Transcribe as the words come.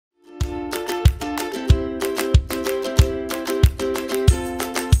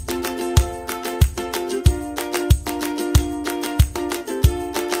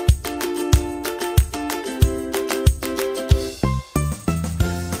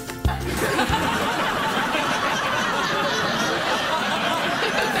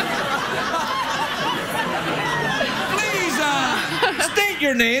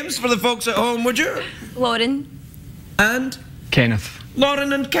your names for the folks at home, would you? Lauren. And? Kenneth.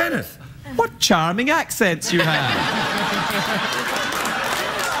 Lauren and Kenneth. What charming accents you have.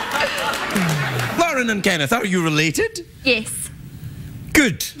 Lauren and Kenneth, are you related? Yes.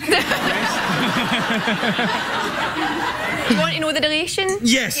 Good. You want to know the relation?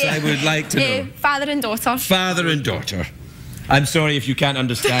 Yes, Yeah. I would like to know. Father and daughter. Father and daughter. I'm sorry if you can't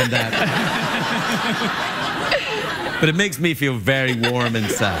understand that. But it makes me feel very warm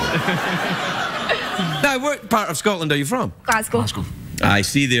inside. Now, what part of Scotland are you from? Glasgow. Glasgow. I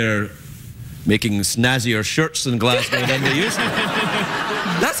see they're making snazzier shirts in Glasgow than they used to.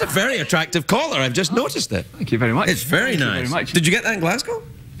 That's a very attractive collar. I've just noticed it. Thank you very much. It's very Thank nice. You very much. Did you get that in Glasgow?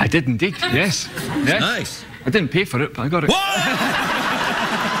 I did indeed, yes. Yes. Nice. I didn't pay for it, but I got it. What?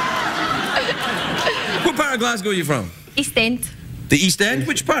 What part of Glasgow are you from? East End. The East End?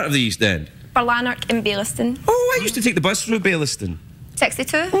 Which part of the East End? Barlanark and Baillieston. Oh, I used to take the bus through Baillieston.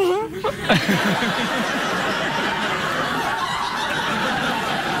 62.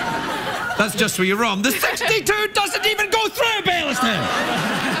 That's just where you're wrong. The 62 doesn't even go through Baillieston!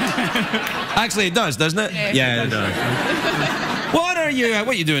 Actually, it does, doesn't it? Yeah, it does. What are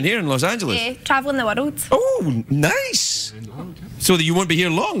you doing here in Los Angeles? Yeah, travelling the world. Oh, nice. So that you won't be here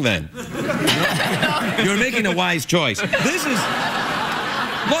long then? You're making a wise choice. This is...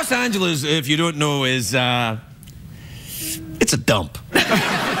 Los Angeles, if you don't know, is, it's a dump.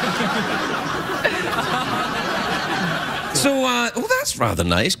 So, oh, that's rather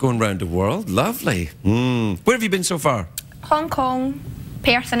nice, going round the world. Lovely. Where have you been so far? Hong Kong,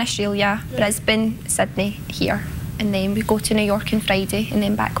 Perth in Australia, Brisbane, Sydney, here. And then we go to New York on Friday and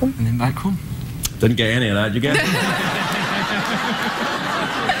then back home. And then back home. Didn't get any of that, did you get it?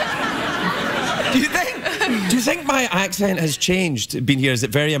 Do you think my accent has changed being here? Is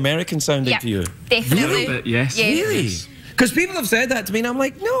it very American sounding to you? Definitely. A little bit, yes. Yeah. Really? Because people have said that to me and I'm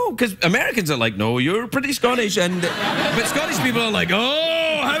like, no, because Americans are like, no, you're pretty Scottish, and but Scottish people are like,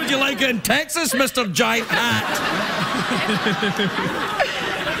 oh, how would you like it in Texas, Mr. Giant Hat?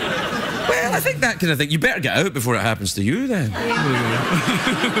 Well, I think that kind of thing. You better get out before it happens to you then.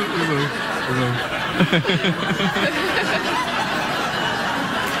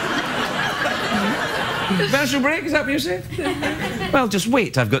 Commercial break, is that what you're saying? Well, just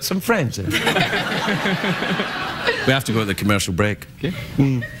wait, I've got some friends in. We have to go to the commercial break. Okay.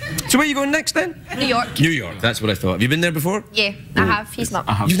 So where are you going next then? New York. New York, that's what I thought. Have you been there before? Yeah, I have. He's not.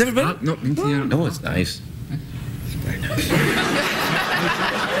 I have. You've never been? Not been to New York. No, it's nice. It's very nice.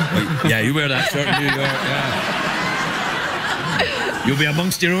 Yeah, you wear that shirt in New York, yeah. You'll be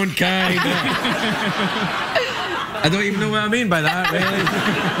amongst your own kind. I don't even know what I mean by that, really.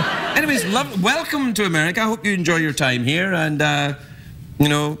 Anyways, welcome to America. I hope you enjoy your time here, and, you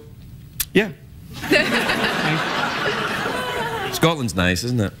know, yeah. Scotland's nice,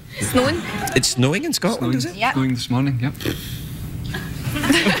 isn't it? Snowing. It's snowing in Scotland, is it? Yeah. Snowing this morning, yep.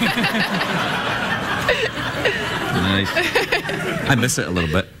 Nice. I miss it a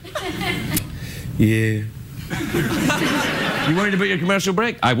little bit. Yeah. You worried about your commercial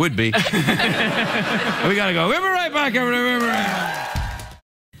break? I would be. We gotta go. We'll be right back, everybody. We'll be right back.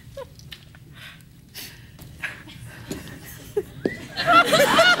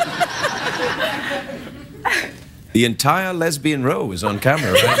 The entire lesbian row is on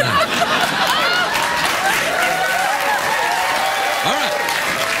camera right now. All right.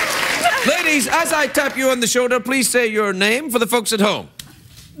 Ladies, as I tap you on the shoulder, please say your name for the folks at home.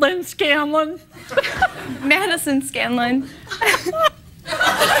 Lynn Scanlon. Madison Scanlon.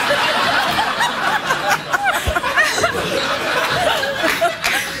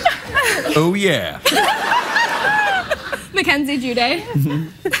 Oh, yeah. Mackenzie Juday.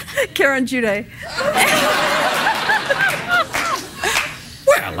 Karen Juday.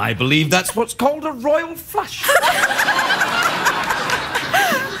 Well, I believe that's what's called a royal flush.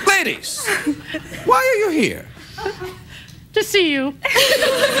 Ladies, why are you here? To see you.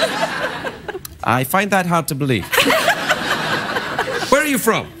 I find that hard to believe. Where are you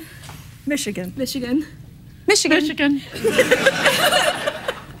from? Michigan. Michigan. Michigan.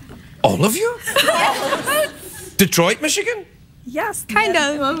 All of you? Detroit, Michigan? Yes. Kind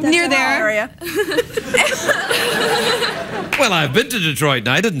of. Near there. Area. Well, I've been to Detroit and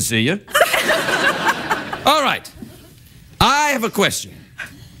I didn't see you. All right. I have a question.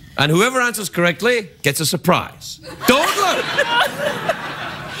 And whoever answers correctly gets a surprise. Don't look!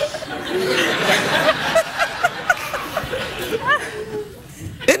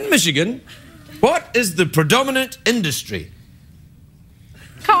 In Michigan, what is the predominant industry?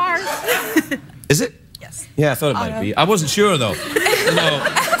 Cars. Is it? Yes. Yeah, I thought it might be. I wasn't sure, though.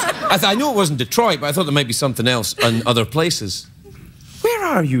 I knew it wasn't Detroit, but I thought there might be something else in other places. Where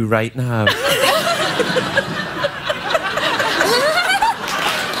are you right now?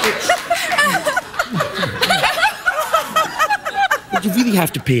 You really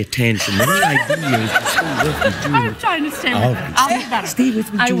have to pay attention. The whole idea is to stay with me. I'm trying to stay with it. I'll be better. Stay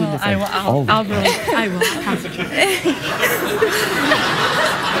with me. I will. I will.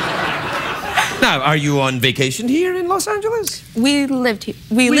 Now, are you on vacation here in Los Angeles? We lived here.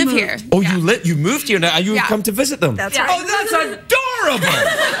 We live moved. here. Oh, you moved here now, and you come to visit them. That's right. Oh, that's adorable!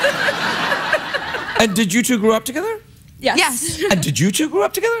 And did you two grow up together? Yes. And did you two grow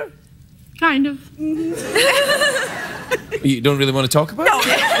up together? Kind of. You don't really want to talk about it?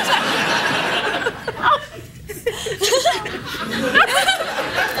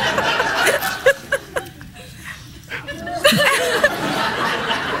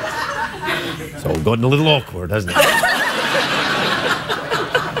 It's all gotten a little awkward, hasn't it?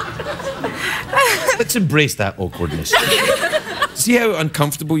 Let's embrace that awkwardness. See how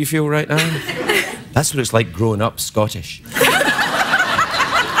uncomfortable you feel right now? That's what it's like growing up Scottish.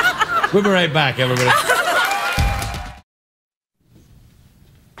 We'll be right back, everybody.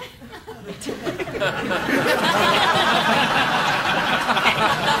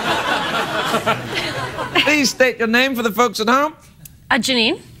 Please state your name for the folks at home.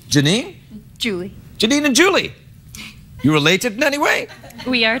 Janine. Janine? Julie. Janine and Julie. You related in any way?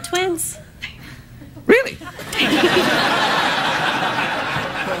 We are twins. Really?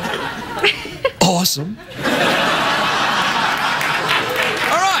 Awesome.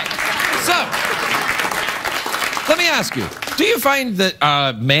 All right. So, let me ask you. Do you find that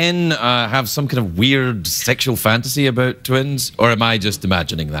men have some kind of weird sexual fantasy about twins? Or am I just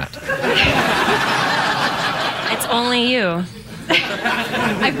imagining that? It's only you.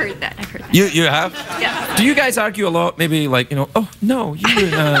 I've heard that. You have? Yeah. Do you guys argue a lot? Maybe like, you know, oh, no, you...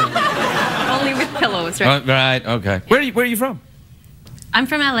 Only with pillows, right? Right, okay. Where are you from? I'm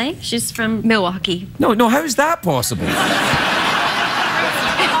from LA. She's from Milwaukee. No, how is that possible?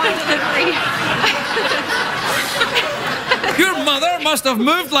 Your mother must have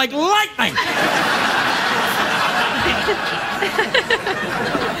moved like lightning.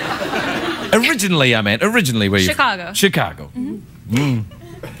 Originally, where you? Chicago. Chicago.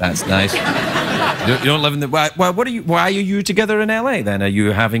 That's nice. You don't live in the... Why are you together in LA then? Are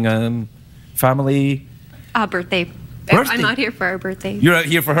you having a family... Birthday. Birthday? I'm out here for our birthday. You're out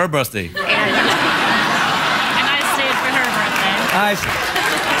here for her birthday? And I stayed for her birthday. I see.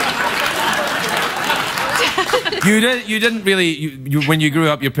 You didn't really... when you grew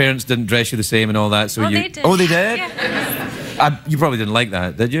up, your parents didn't dress you the same and all that, so they did. Oh, they did? Yeah. You probably didn't like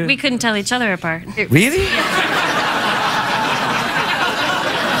that, did you? We couldn't tell each other apart. Really?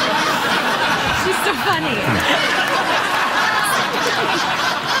 She's so funny.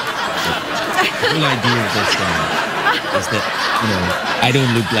 The whole idea of this is that, you know, I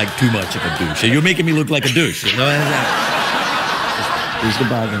don't look like too much of a douche. You're making me look like a douche. You know? Here's the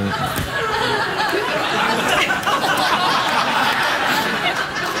bag.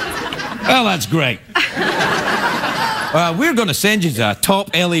 Well, that's great. We're going to send you to a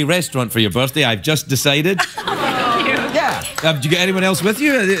top LA restaurant for your birthday. I've just decided. Thank you. Yeah. Did you get anyone else with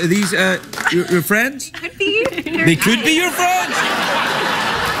you? Are these your friends? Could be. They could be your friends.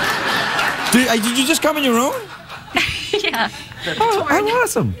 Did you just come on your own? Yeah. Oh, how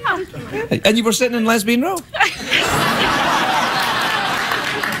awesome. Yeah. And you were sitting in lesbian row?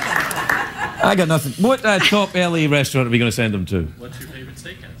 I got nothing. What top LA restaurant are we going to send them to? What's your favorite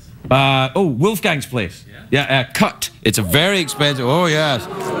steakhouse? Wolfgang's place. Yeah? Yeah, Cut. It's a very expensive... Oh, yes.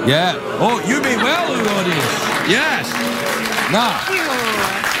 Yeah. Oh, you mean well, audience. Yes. Now.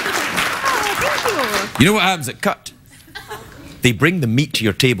 You know what happens at Cut? They bring the meat to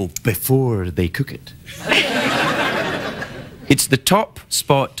your table before they cook it. It's the top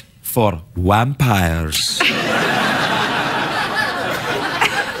spot for vampires.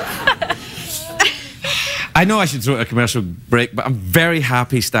 I know I should throw a commercial break, but I'm very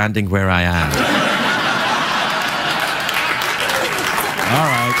happy standing where I am. All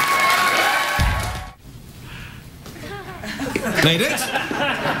right. Ladies?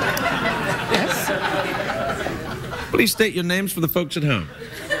 Yes. Please state your names for the folks at home.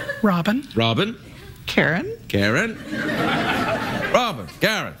 Robin. Robin. Karen. Karen. Robin.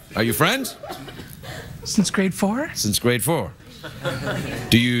 Karen. Are you friends? Since grade 4. Since grade 4.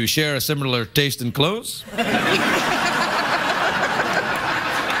 Do you share a similar taste in clothes?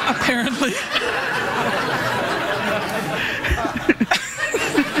 Apparently.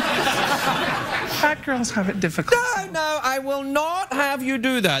 Fat girls have it difficult. No, I will not have you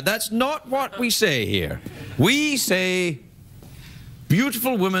do that. That's not what we say here. We say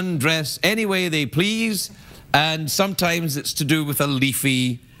beautiful women dress any way they please, and sometimes it's to do with a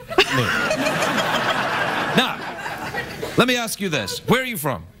leafy look. Now, let me ask you this. Where are you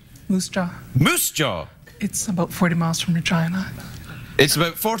from? Moose Jaw. Moose Jaw. It's about 40 miles from Regina. It's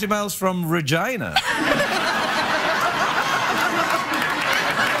about 40 miles from Regina.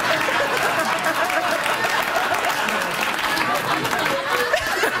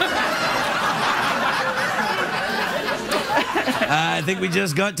 I think we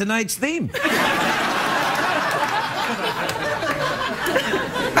just got tonight's theme.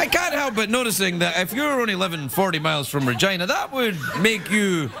 I can't help but noticing that if you're only living 40 miles from Regina, that would make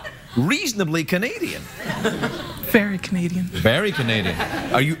you reasonably Canadian. Very Canadian. Very Canadian.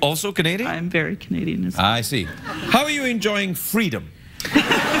 Are you also Canadian? I'm very Canadian as well. I see. How are you enjoying freedom?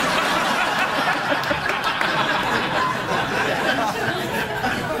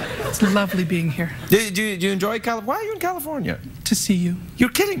 It's lovely being here. Do you enjoy California? Why are you in California? To see you. You're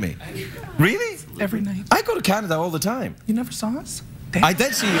kidding me. Really? Every night. I go to Canada all the time. You never saw us? Damn. I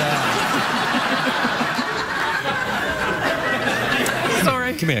did see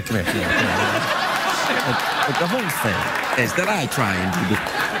Sorry. Come here. The whole thing is that I try and do this.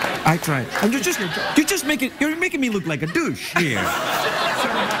 I try. And you're making me look like a douche here. All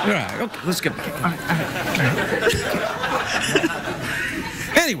right, okay, let's get back.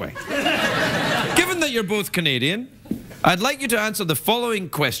 Anyway, given that you're both Canadian, I'd like you to answer the following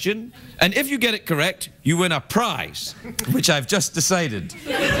question, and if you get it correct, you win a prize, which I've just decided.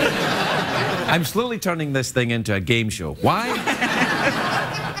 I'm slowly turning this thing into a game show. Why?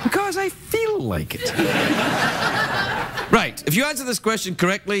 Because I feel like it. Right, if you answer this question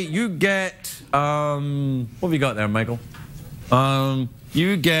correctly, you get, what have you got there, Michael?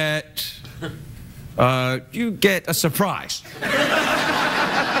 You get a surprise.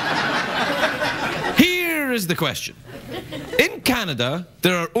 Here is the question. In Canada,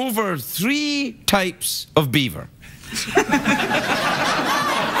 there are over 3 types of beaver.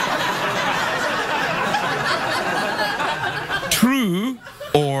 True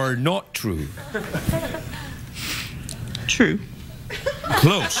or not true? True.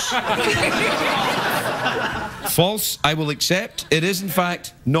 Close. False, I will accept. It is, in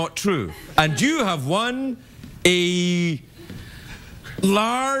fact, not true. And you have won a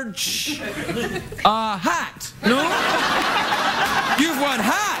large hat. No? You've won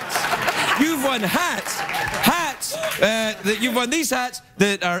hats. You've won hats. You've won these hats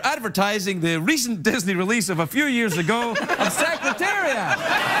that are advertising the recent Disney release of a few years ago of Secretariat.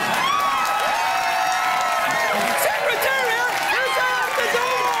 Secretariat is out the door!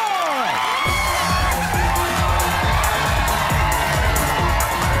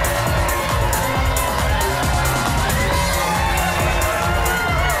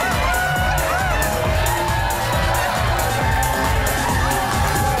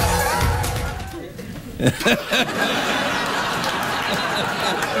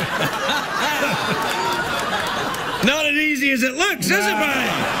 Not as easy as it looks, is it, buddy?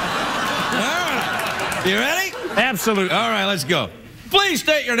 All right. You ready? Absolutely. All right, let's go. Please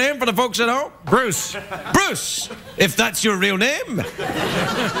state your name for the folks at home. Bruce. Bruce, if that's your real name.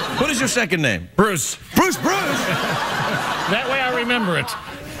 What is your second name? Bruce. Bruce. That way I remember it.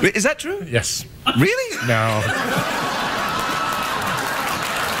 Wait, is that true? Yes. Really? No.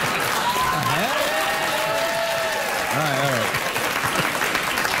 All right.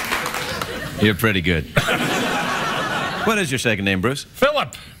 You're pretty good. What is your second name, Bruce?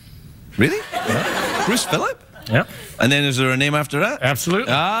 Philip. Really? Yeah. Bruce Philip? Yep. And then is there a name after that?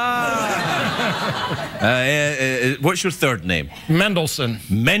 Absolutely. What's your third name? Mendelssohn.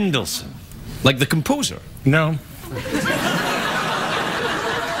 Mendelssohn. Like the composer? No.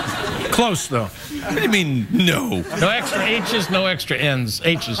 Close, though. What do you mean, no? No extra H's, no extra N's.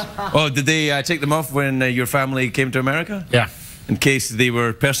 H's. Oh, did they take them off when your family came to America? Yeah. In case they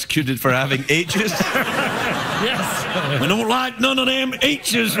were persecuted for having H's? Yes. We don't like none of them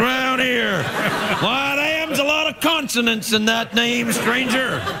H's around here. Why, there's a lot of consonants in that name,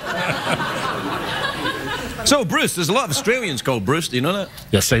 stranger. So, Bruce, there's a lot of Australians called Bruce. Do you know that?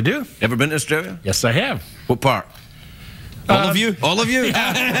 Yes, I do. Ever been to Australia? Yes, I have. What part? All of you? All of you? We're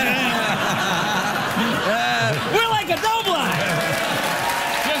like a double-line.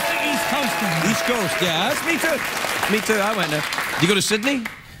 Just the East Coast. East Coast, yeah. That's me too. Me too, I went there. You go to Sydney?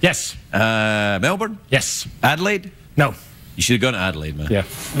 Yes. Melbourne? Yes. Adelaide? No. You should have gone to Adelaide, man. Yeah.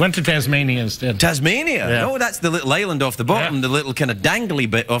 Went to Tasmania instead. Tasmania? Yeah. Oh, that's the little island off the bottom, Yeah. the little kind of dangly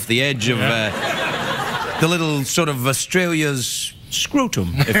bit off the edge of the little sort of Australia's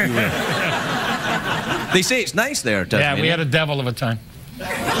scrotum, if you will. They say it's nice there, Tasmania. Yeah, we had a devil of a time.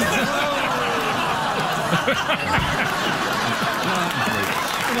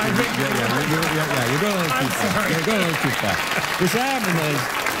 You're going a little too far. You're going a little too far. What's happening is,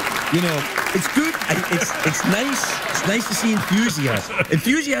 you know, it's good. It's nice. It's nice to see enthusiasm.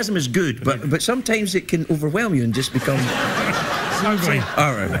 Enthusiasm is good, but sometimes it can overwhelm you and just become. Ugly.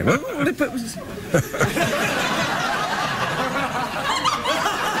 All right.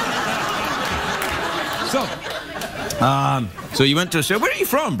 So you went to Australia. Where are you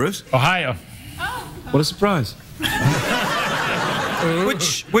from, Bruce? Ohio. What a surprise.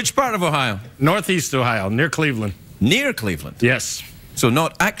 Which part of Ohio? Northeast Ohio, near Cleveland. Near Cleveland? Yes. So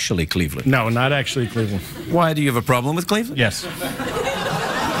not actually Cleveland? No, not actually Cleveland. Why, do you have a problem with Cleveland? Yes.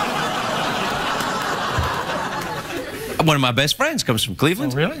 One of my best friends comes from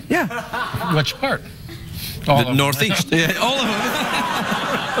Cleveland. Oh, really? Yeah. Which part? The Northeast. Yeah, all of them.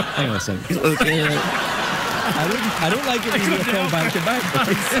 Hang on a second. Okay. I don't like it when you fall back to back.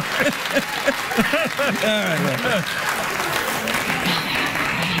 All right.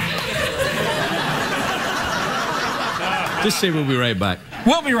 Just say we'll be right back.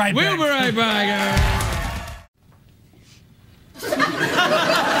 We'll be right back. We'll be right back.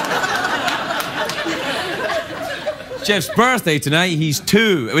 Jeff's birthday tonight. He's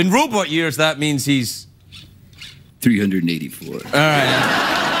 2. In robot years, that means he's 384. All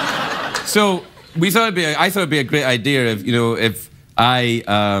right. So I thought it'd be a great idea if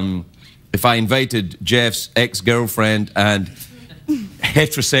I invited Jeff's ex-girlfriend and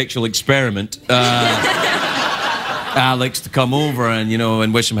heterosexual experiment, Alex, to come over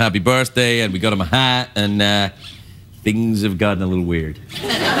and wish him happy birthday, and we got him a hat, and things have gotten a little weird.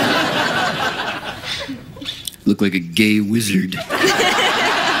 Look like a gay wizard.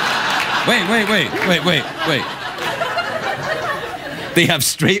 Wait. They have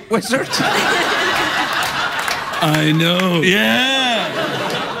straight wizards? I know.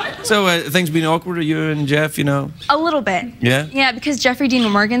 Yeah. So things been awkward? Are you and Jeff, A little bit. Yeah? Yeah, because Jeffrey Dean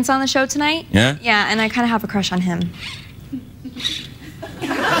Morgan's on the show tonight. Yeah? Yeah, and I kind of have a crush on him.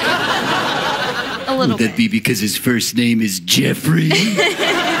 A little Would that be because his first name is Jeffrey?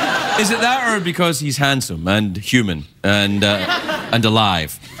 Is it that, or because he's handsome and human and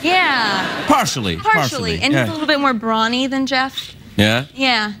alive? Yeah. Partially. And he's a little bit more brawny than Jeff. Yeah?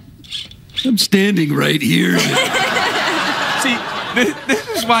 Yeah. I'm standing right here. See, this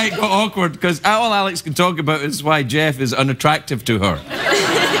is why it got awkward, because all Alex can talk about is why Jeff is unattractive to her.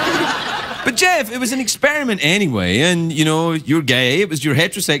 But Jeff, it was an experiment anyway, and, you're gay, it was your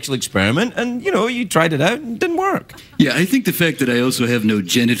heterosexual experiment, and, you tried it out and it didn't work. Yeah, I think the fact that I also have no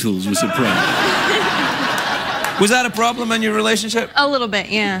genitals was a problem. Was that a problem in your relationship? A little bit,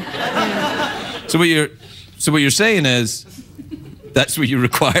 yeah. So what you're saying is, that's what you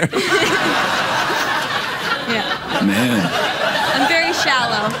require? Yeah. Man. I'm very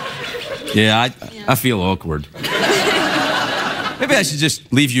shallow. Yeah, I feel awkward. Maybe I should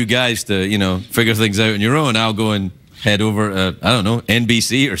just leave you guys to, figure things out on your own. I'll go and head over, I don't know,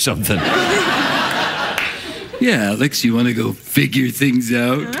 NBC or something. Yeah, Alex, you want to go figure things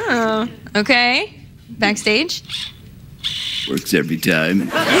out? Oh, okay. Backstage? Works every time.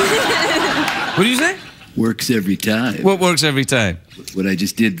 What do you say? Works every time. What works every time? What I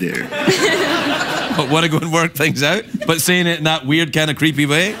just did there. But want to go and work things out? But saying it in that weird kind of creepy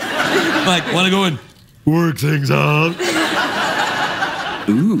way? Like, want to go and work things out?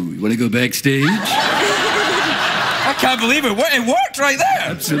 Ooh, you want to go backstage? I can't believe it. It worked right there.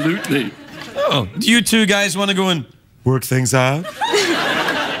 Absolutely. Oh, do you two guys want to go and work things out?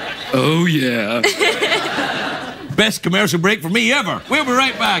 Oh, yeah. Best commercial break for me ever. We'll be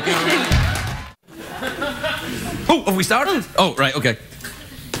right back. Oh, have we started? Oh, right, okay.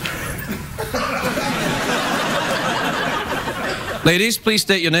 Ladies, please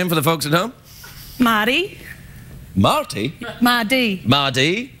state your name for the folks at home. Madi. Marty? Madi.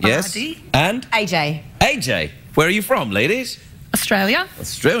 Madi, yes. Madi. And? AJ. AJ. Where are you from, ladies? Australia.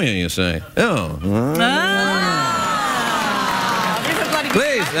 Australia, you say? Oh.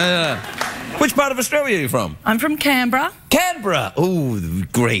 Please, which part of Australia are you from? I'm from Canberra. Canberra. Oh,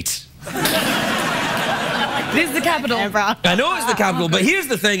 great. It is the capital. Canberra. I know it's the capital, but here's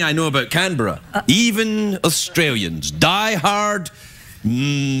the thing I know about Canberra. Even Australians, die-hard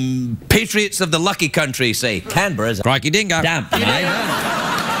patriots of the lucky country say Canberra's a crikey dingo. Damn. It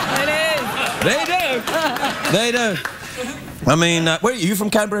is. They do. I mean, where are you from,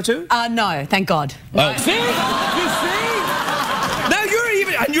 Canberra too? No, thank God. Oh, see? You see? Now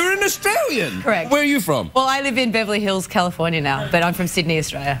you're an Australian. Correct. Where are you from? Well, I live in Beverly Hills, California now, but I'm from Sydney,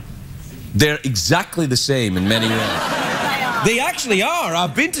 Australia. They're exactly the same in many ways. They actually are.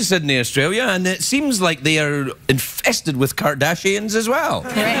 I've been to Sydney, Australia, and it seems like they are infested with Kardashians as well.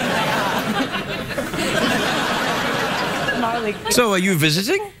 Correct. darling. So, are you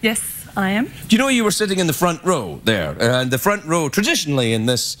visiting? Yes, I am. Do you know you were sitting in the front row there? And the front row, traditionally in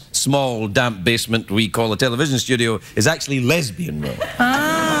this small, damp basement we call a television studio, is actually lesbian row.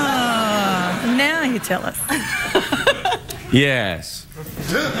 Ah, now you tell us. Yes.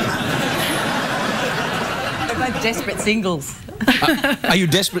 They're both desperate singles. Are you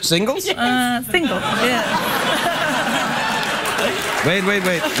desperate singles? Single, yeah. Wait.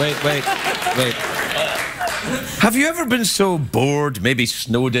 Have you ever been so bored, maybe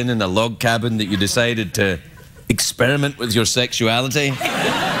snowed in a log cabin, that you decided to experiment with your sexuality?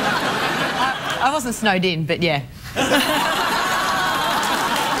 I wasn't snowed in, but yeah.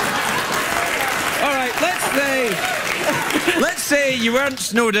 All right, let's say you weren't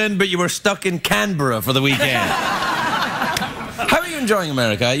snowed in, but you were stuck in Canberra for the weekend. How are you enjoying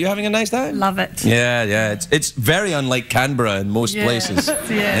America? Are you having a nice time? Love it. Yeah. It's very unlike Canberra in most places.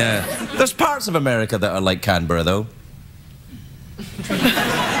 Yeah. There's parts of America that are like Canberra, though.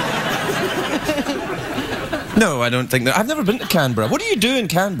 No, I don't think that. I've never been to Canberra. What do you do in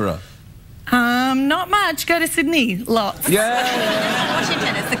Canberra? Not much. Go to Sydney. Lots. Yeah.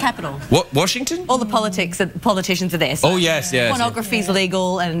 Washington, it's the capital. What, Washington? All the politicians are there. So Oh, yes. pornography's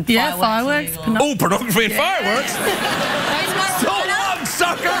legal and Fireworks. are legal. Oh, pornography and fireworks? So long,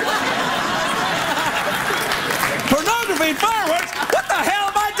 sucker! Pornography and fireworks? What the hell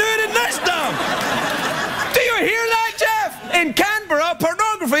am I doing in this dump? Do you hear that, Jeff? In Canberra,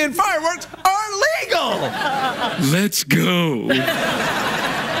 pornography and fireworks are legal! Let's go.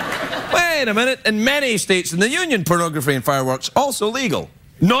 Wait a minute. In many states in the Union, pornography and fireworks also legal.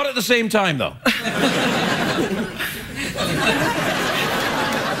 Not at the same time, though.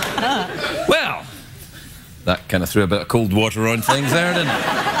 Well, that kind of threw a bit of cold water on things there, didn't it?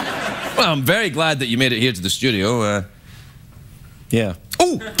 Well, I'm very glad that you made it here to the studio. Yeah.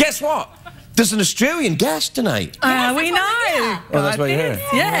 Oh, guess what? There's an Australian guest tonight. We know. Oh, that's why you're here.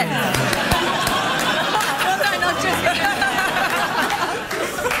 Yeah.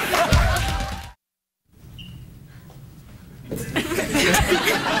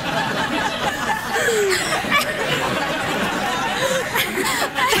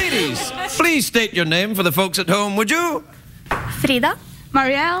 Ladies, please state your name for the folks at home, would you? Frida.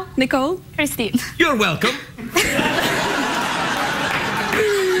 Marielle, Nicole, Christine. You're welcome.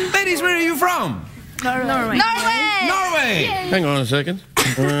 Ladies, where are you from? Norway. Norway! Hang on a second.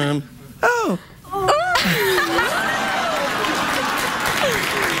 Oh.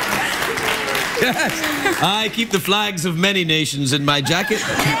 Yes, I keep the flags of many nations in my jacket.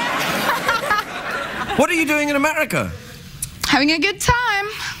 What are you doing in America? Having a good time.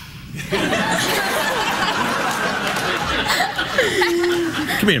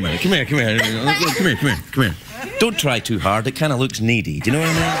 Come here, man. Come here. Don't try too hard. It kind of looks needy. Do you know what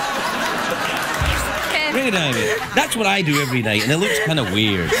I mean? Bring it down here. That's what I do every night, and it looks kind of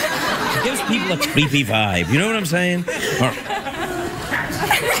weird. It gives people a creepy vibe. You know what I'm saying?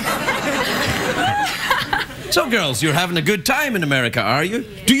 So, girls, you're having a good time in America, are you?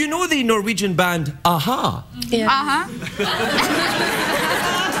 Do you know the Norwegian band Aha? Yeah. Uh-huh.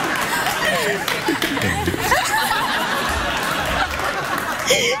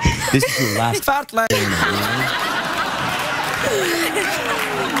 This is your last fat line.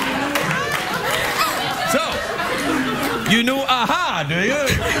 So, you know Aha, do you?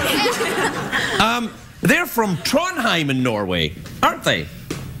 They're from Trondheim in Norway, aren't they?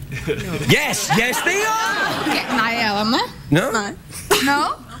 No. Yes, they are. Nej, är de? No?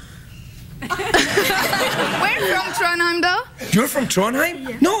 No? We're from Trondheim, though. You're from Trondheim?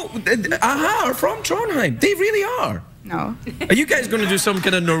 Yeah. No, Aha are from Trondheim. They really are. No. Are you guys going to do some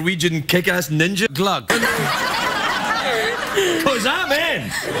kind of Norwegian kick-ass ninja glug? Because I'm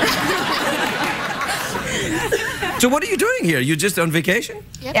in. So what are you doing here? You just on vacation?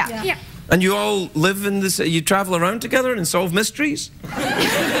 Yep. Yeah. And you all live in this, you travel around together and solve mysteries?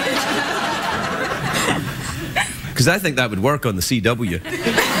 Because I think that would work on the CW.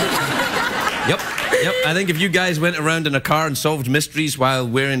 Yep. I think if you guys went around in a car and solved mysteries while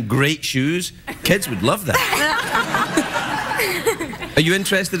wearing great shoes, kids would love that. Are you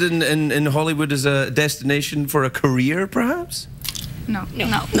interested in Hollywood as a destination for a career, perhaps? No.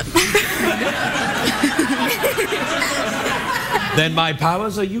 Then my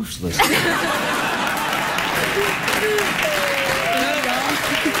powers are useless.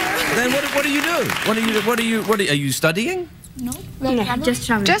 Then what do you do? Are you studying? No, just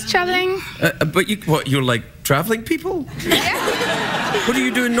traveling. Just traveling. But you're like traveling people? Yeah. What do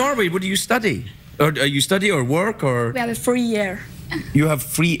you do in Norway? What do you study? Or you study or work or? We have a free year. You have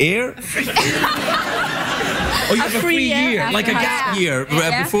free air? Oh, you have a free year, like a gap year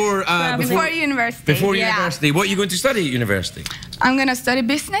before university. Before university. What are you going to study at university? I'm going to study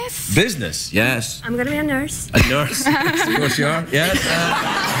business. Business, yes. I'm going to be a nurse. A nurse? Of course you are, yes.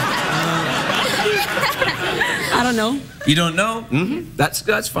 I don't know. You don't know? Mm-hmm.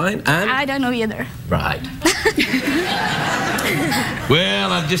 That's fine. And? I don't know either. Right.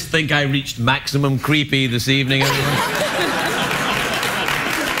 Well, I just think I reached maximum creepy this evening, everyone.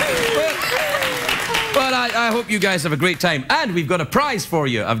 But I hope you guys have a great time. And we've got a prize for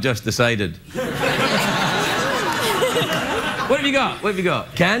you, I've just decided. What have you got? What have you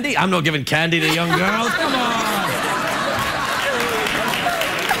got? Candy? I'm not giving candy to young girls. Come on.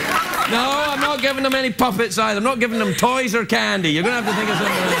 No, I'm not giving them any puppets either. I'm not giving them toys or candy. You're going to have to think of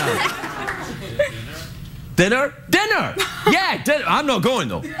something else. Dinner? Dinner! Yeah, dinner. I'm not going,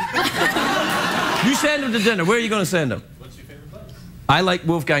 though. You send them to dinner. Where are you going to send them? What's your favorite place? I like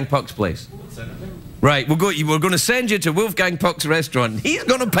Wolfgang Puck's place. Right, we're going to send you to Wolfgang Puck's restaurant. He's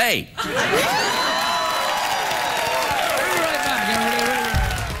going to pay.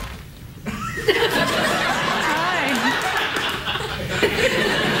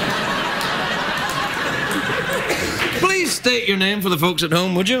 Please state your name for the folks at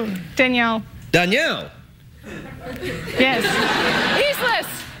home, would you? Danielle. Danielle? Yes. Eastless.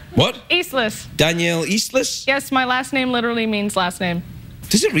 What? Eastless. Danielle Eastless? Yes, my last name literally means last name.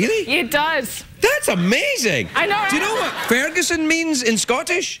 Does it really? It does. That's amazing. I know. Do you know what Ferguson means in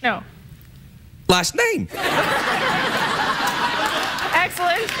Scottish? No. Last name.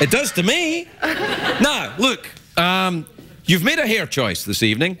 Excellent. It does to me. Now, look, you've made a hair choice this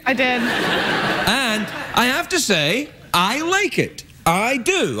evening. I did. And I have to say, I like it. I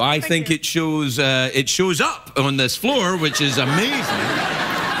do. I think it shows up on this floor, which is amazing.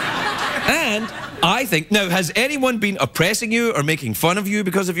 And I think, now, has anyone been oppressing you or making fun of you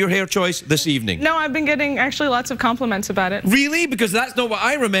because of your hair choice this evening? No, I've been getting actually lots of compliments about it. Really? Because that's not what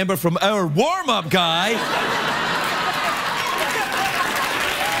I remember from our warm-up guy.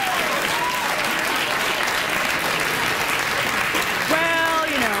 Well,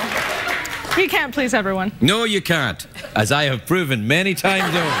 you know, you can't please everyone. No, you can't, as I have proven many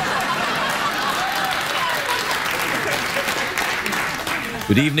times over.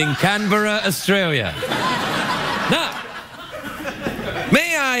 Good evening, Canberra, Australia. Now,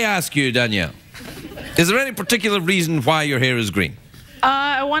 may I ask you, Danielle, is there any particular reason why your hair is green?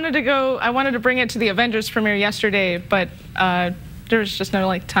 I wanted to bring it to the Avengers premiere yesterday, but there was just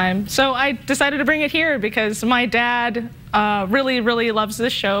no time. So I decided to bring it here because my dad really, really loves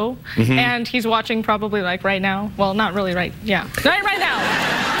this show, and he's watching probably right now. Well, not really right now.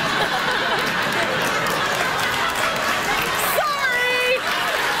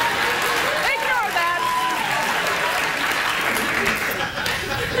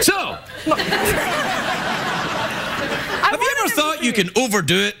 So, have you ever thought you can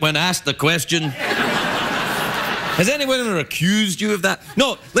overdo it when asked the question? Has anyone ever accused you of that?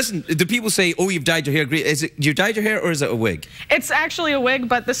 No, listen, do people say, oh, you've dyed your hair green? Is it, you dyed your hair or is it a wig? It's actually a wig,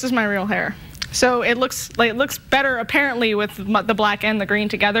 but this is my real hair. So it looks better apparently with the black and the green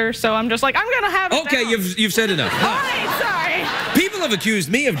together. So I'm just I'm gonna have it. Okay, you've said enough. All right, sorry. People have accused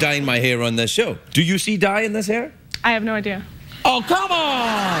me of dyeing my hair on this show. Do you see dye in this hair? I have no idea. Oh, come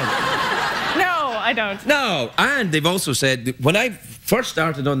on! No, I don't. No, and they've also said, when I first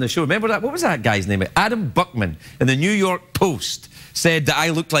started on the show, remember that? What was that guy's name? Adam Buckman in the New York Post said that I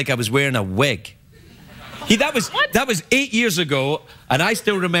looked like I was wearing a wig. That was 8 years ago, and I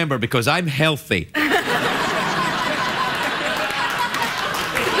still remember because I'm healthy. We'll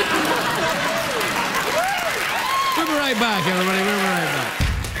be right back, everybody. We'll be right back.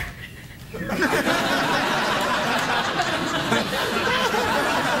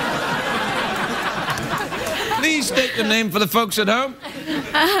 Please state your name for the folks at home.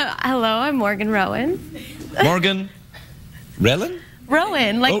 Hello, I'm Morgan Rowen. Morgan Rellin?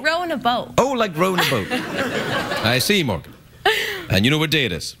 Rowen, rowing a boat. Oh, like rowing a boat. I see, Morgan. And you know what day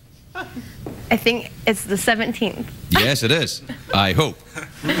it is? I think it's the 17th. Yes, it is. I hope.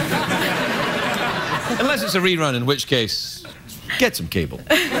 Unless it's a rerun, in which case, get some cable.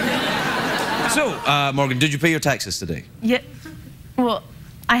 So, Morgan, did you pay your taxes today? Yeah. Well,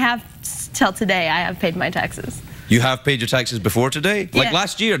 I have till today. I have paid my taxes. You have paid your taxes before today? Yeah. Like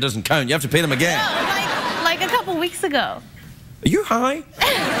last year doesn't count. You have to pay them again. No, like a couple weeks ago. Are you high?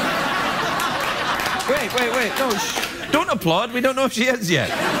 Wait. No, shh. Don't applaud. We don't know if she is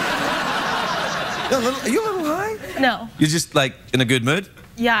yet. Are you a little high? No. You're just, in a good mood?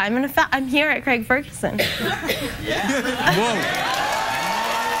 Yeah, I'm here at Craig Ferguson. Whoa.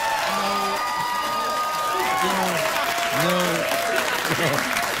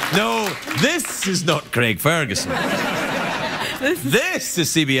 No. No, this is not Craig Ferguson. This is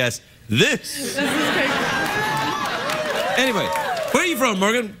CBS. This is Craig. Anyway, where are you from,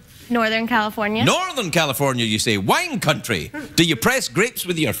 Morgan? Northern California. Northern California, you say. Wine country. Do you press grapes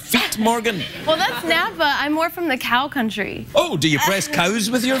with your feet, Morgan? Well, that's Napa. I'm more from the cow country. Oh, do you press cows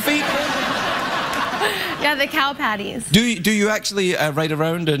with your feet? Yeah, the cow patties. Do you actually ride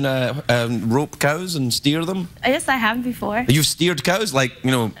around and rope cows and steer them? Yes, I have before. You've steered cows? Like,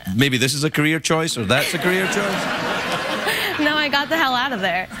 you know, maybe this is a career choice or that's a career choice? No, I got the hell out of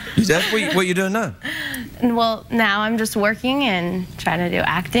there. What are you doing now? Well, now I'm just working and trying to do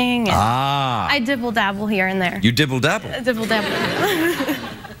acting. And I dibble-dabble here and there. You dibble-dabble? Dibble-dabble.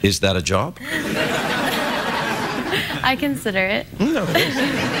 Is that a job? I consider it. No.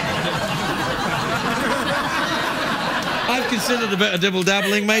 I've considered a bit of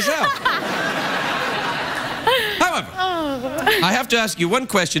dibble-dabbling myself. However, I have to ask you one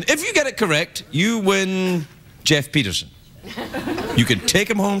question. If you get it correct, you win Jeff Peterson. You can take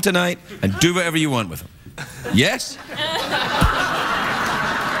him home tonight and do whatever you want with him. Yes?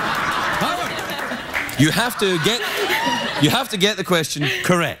 However, you have to get the question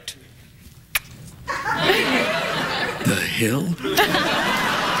correct. The hell?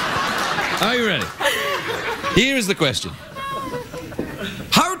 Are you ready? Here is the question.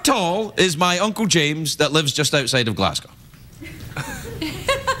 How tall is my Uncle James that lives just outside of Glasgow?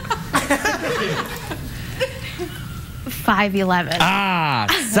 5'11". Ah,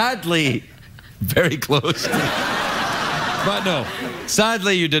 sadly, very close. But no,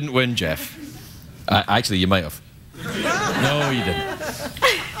 sadly you didn't win, Jeff. Actually, you might have. No, you didn't.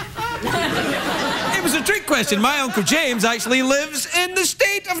 It was a trick question. My Uncle James actually lives in the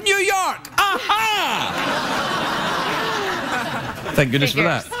state of New York. Aha! Thank goodness for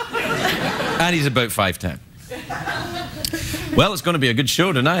that. And he's about 5'10". Well, it's going to be a good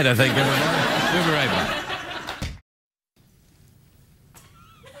show tonight, I think. We'll be right back.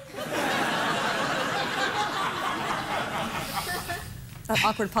 That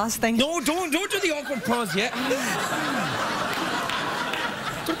awkward pause thing. No, don't do the awkward pause yet.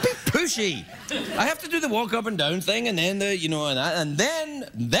 Don't be pushy. I have to do the walk up and down thing, and then the, you know, and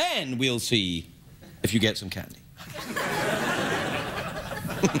then we'll see if you get some candy.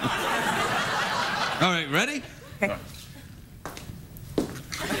 All right, ready? Okay.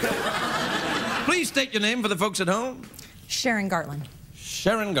 Please state your name for the folks at home. Sharon Gartland.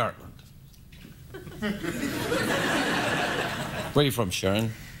 Sharon Gartland. Where are you from,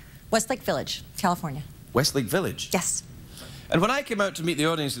 Sharon? Westlake Village, California. Westlake Village? Yes. And when I came out to meet the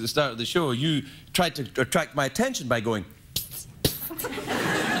audience at the start of the show, you tried to attract my attention by going...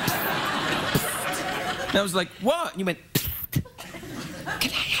 And I was like, what? And you went...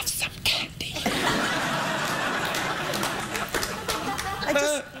 Can I have some candy?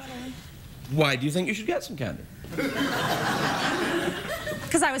 Why do you think you should get some candy?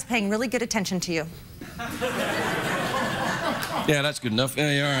 Because I was paying really good attention to you. Yeah, that's good enough.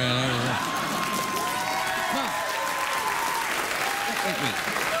 Yeah, you're all right.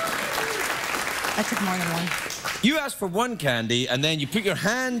 I took more than one. You asked for one candy, and then you put your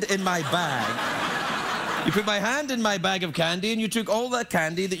hand in my bag. You put my hand in my bag of candy, and you took all that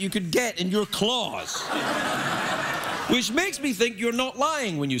candy that you could get in your claws. Which makes me think you're not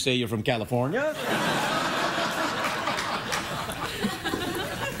lying when you say you're from California.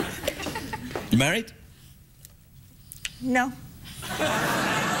 You married? No.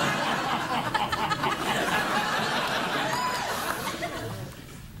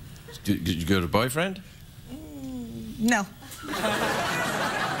 Did you go to a boyfriend? No.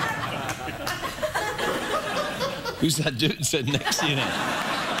 Who's that dude sitting next to you now?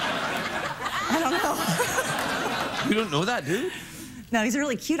 I don't know. You don't know that dude? No, he's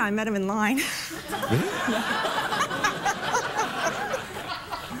really cute. I met him in line. Really?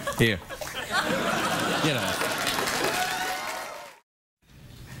 Here. Get out.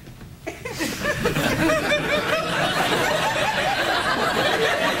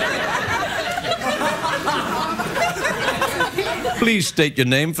 Please state your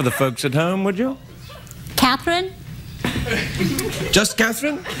name for the folks at home, would you? Catherine. Just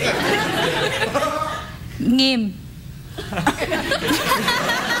Catherine? Nghiêm.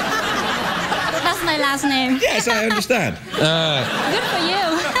 That's my last name. Yes, I understand. Good for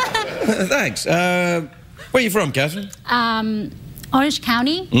you. Thanks. Where are you from, Catherine? Orange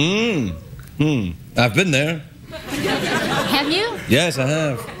County. I've been there. Have you? Yes, I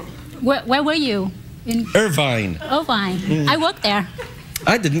have. Where were you? In Irvine. Irvine. I worked there.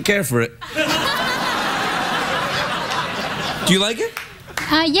 I didn't care for it. Do you like it?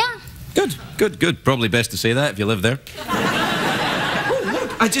 Yeah. Good. Probably best to say that if you live there. Oh,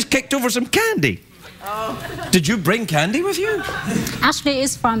 look, I just kicked over some candy. Oh. Did you bring candy with you? Actually,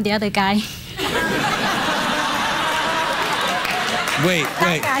 it's from the other guy. Wait.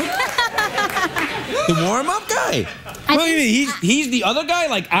 The warm-up guy? What do you mean? He's the other guy?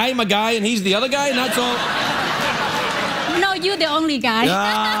 Like, I'm a guy and he's the other guy and that's all? No, you're the only guy.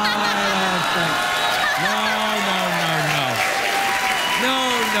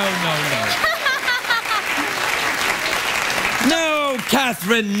 No,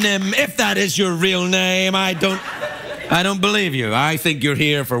 Catherine Nim, if that is your real name, I don't believe you. I think you're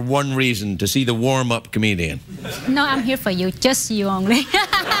here for one reason, to see the warm-up comedian. No, I'm here for you, just you only.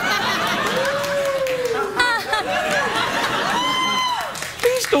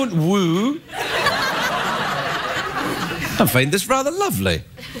 Please don't woo. I find this rather lovely.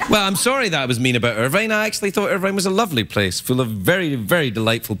 Well, I'm sorry that was mean about Irvine. I actually thought Irvine was a lovely place, full of very, very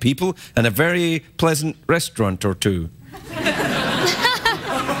delightful people and a very pleasant restaurant or two.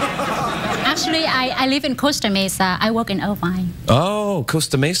 Actually, I live in Costa Mesa. I work in Irvine. Oh,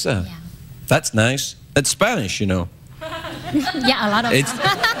 Costa Mesa. Yeah. That's nice. It's Spanish, you know. Yeah, a lot of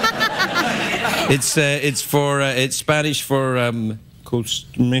it's Spanish for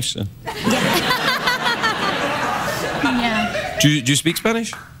Costa Mesa. Yeah. Do you speak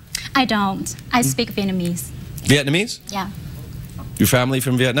Spanish? I don't. I speak Vietnamese. Vietnamese? Yeah. Your family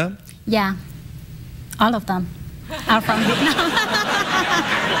from Vietnam? Yeah. All of them are from Vietnam.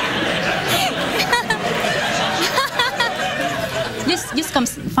 You come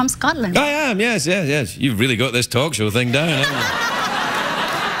from Scotland. I am, yes. You've really got this talk show thing down, haven't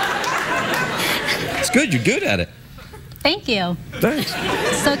you? It's good, you're good at it. Thank you. Thanks.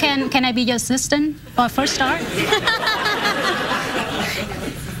 So can I be your assistant for first start?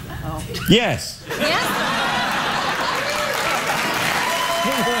 Yes. Yes?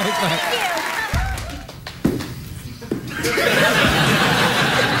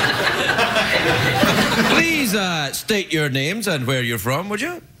 Please state your names and where you're from, would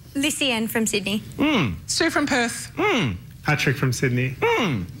you? Lucienne from Sydney. Sue from Perth. Patrick from Sydney.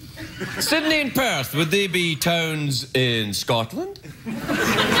 Sydney and Perth, would they be towns in Scotland?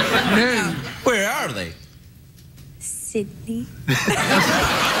 No. Where are they? Sydney.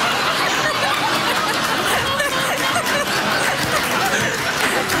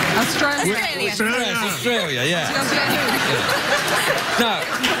 Australia, yeah. Now,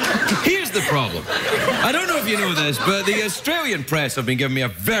 here's the problem. I don't know if you know this, but the Australian press have been giving me a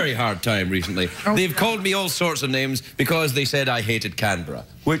very hard time recently. They've called me all sorts of names because they said I hated Canberra,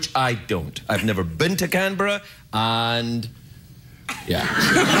 which I don't. I've never been to Canberra, and yeah.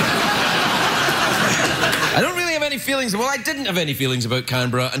 I don't really have any feelings. Well, I didn't have any feelings about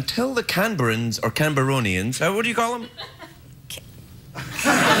Canberra until the Canberrans, or Canberronians, what do you call them?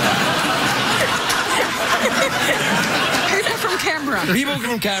 People from Canberra. People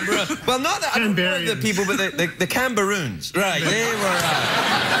from Canberra. Well, not that, I don't know the people, but the Canberroons. Right,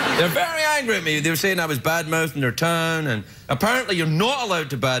 they're very angry at me. They were saying I was bad-mouthing their town, and apparently you're not allowed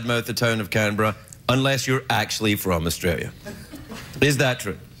to bad-mouth the town of Canberra unless you're actually from Australia. Is that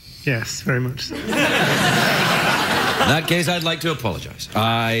true? Yes, very much so. In that case, I'd like to apologise.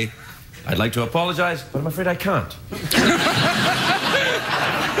 I'd like to apologise, but I'm afraid I can't.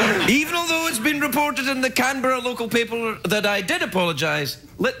 Even although it's been reported in the Canberra local paper that I did apologise,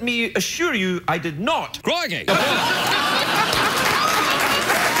 let me assure you I did not. Crikey!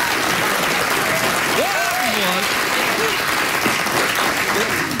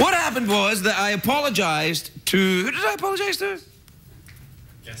 What happened was that I apologised to... Who did I apologise to?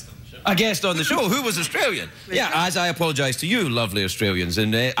 A guest on the show who was Australian. Yeah, as I apologise to you, lovely Australians.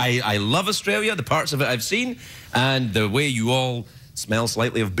 And I love Australia, the parts of it I've seen, and the way you all smell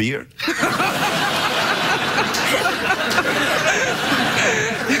slightly of beer.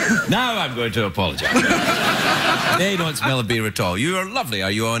 Now I'm going to apologise. They don't smell of beer at all. You are lovely. Are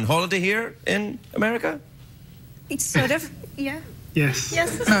you on holiday here in America? It's sort of, yeah. Yes.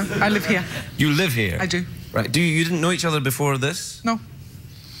 Yes. No, I live here. You live here? I do. Right. You didn't know each other before this? No.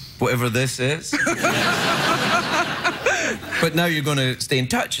 Whatever this is. But now you're going to stay in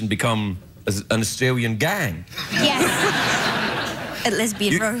touch and become an Australian gang. Yes. At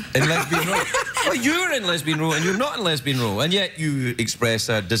Lesbian Row. In Lesbian Row. Well, you're in Lesbian Row and you're not in Lesbian Row, and yet you express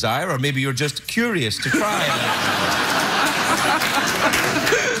a desire, or maybe you're just curious to try it.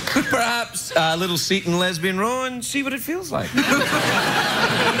 Perhaps a little seat in Lesbian Row and see what it feels like.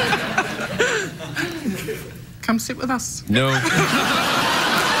 Come sit with us. No.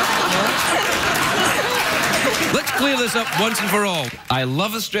 Let's clear this up once and for all. I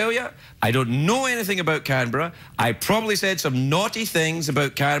love Australia. I don't know anything about Canberra. I probably said some naughty things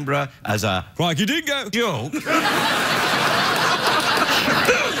about Canberra as a crikey dingo joke.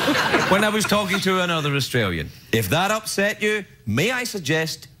 when I was talking to another Australian. If that upset you, may I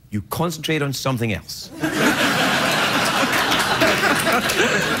suggest you concentrate on something else?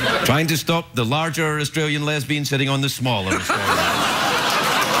 Trying to stop the larger Australian lesbian sitting on the smaller Australian.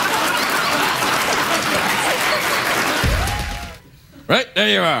 Right, there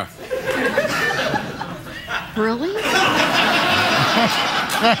you are. Really?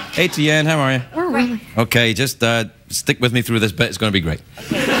 Hey, Tuyen, how are you? We're really. Okay, just stick with me through this bit. It's going to be great.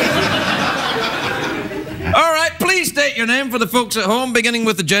 All right, please state your name for the folks at home, beginning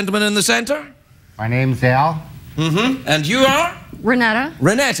with the gentleman in the center. My name's Al. Mm-hmm. And you are? Renata.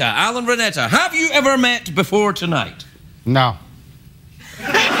 Renata, Alan Renata. Have you ever met before tonight? No.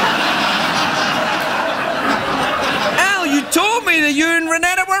 Al, you told me that you and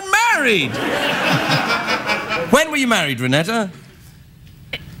Renata were married. When were you married, Renata?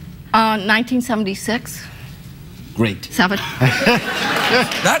 1976. Great. 7.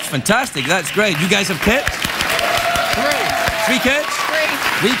 That's fantastic. That's great. You guys have kids? 3 kids?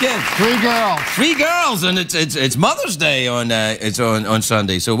 3 kids. 3 girls. 3 girls, and it's Mother's Day on on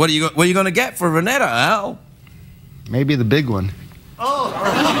Sunday. So what are you going to get for Renata, Al? Maybe the big one. But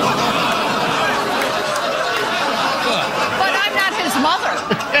I'm not his mother.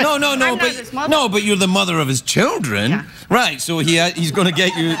 No, but you're the mother of his children, yeah. Right? So he's going to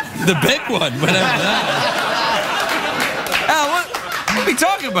get you the big one, whatever that is. Al, what are we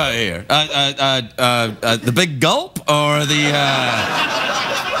talking about here? The big gulp or the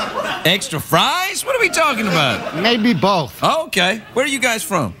extra fries? What are we talking about? Maybe both. Oh, okay. Where are you guys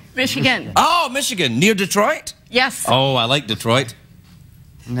from? Michigan. Oh, Michigan. Near Detroit? Yes. Oh, I like Detroit.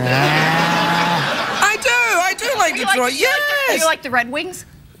 Nah. I do like Detroit. Yes. Do you like the Red Wings?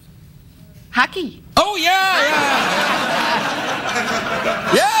 Hockey. Oh, yeah.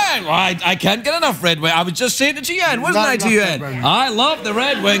 Yeah, well, I can't get enough Red Wings. I was just saying to Tuyen, wasn't I, Tuyen? I love the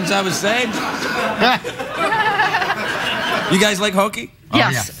Red Wings, I was saying. You guys like hockey?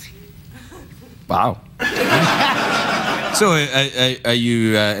 Yes. Wow. So, are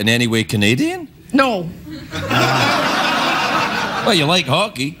you in any way Canadian? No. Well, you like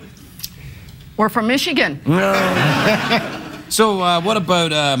hockey. We're from Michigan. No. So, what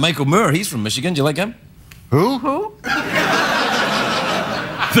about Michael Moore? He's from Michigan. Do you like him? Who? Who?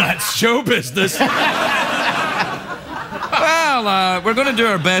 That's show business. Well, we're going to do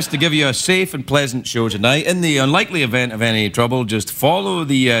our best to give you a safe and pleasant show tonight. In the unlikely event of any trouble, just follow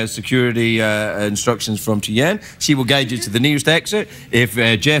the security instructions from Tuyen. She will guide you to the nearest exit. If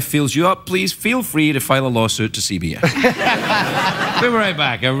Jeff feels you up, please feel free to file a lawsuit to CBS. We'll be right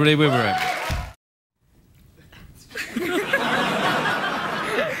back, everybody. We'll be right back.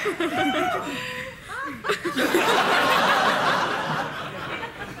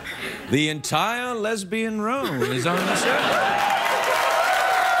 The entire lesbian row is on the show.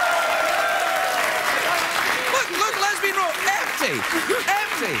 Look, lesbian row, empty.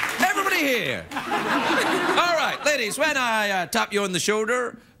 Everybody here. All right, ladies, when I tap you on the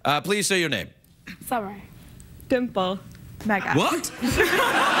shoulder, please say your name. Summer. Dimple. Mega. What?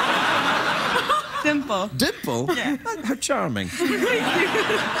 Dimple. Dimple? Yeah. How charming.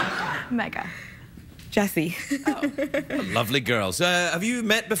 Mega. Jessie. Oh, lovely girls. Have you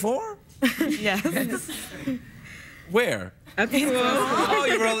met before? Yes. Where? At school. Oh,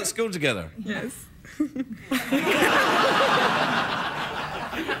 you were all at school together? Yes.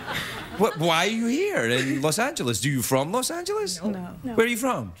 Why are you here in Los Angeles? Are you from Los Angeles? No. Where are you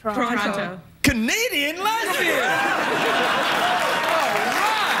from? Toronto. Canadian lesbian! All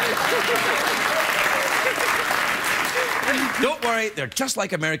right! Don't worry, they're just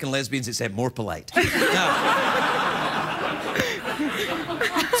like American lesbians, except more polite. Now,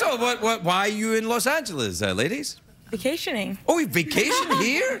 so, why are you in Los Angeles, ladies? Vacationing. Oh, you vacation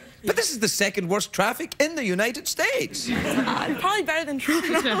here? But this is the second worst traffic in the United States. Probably better than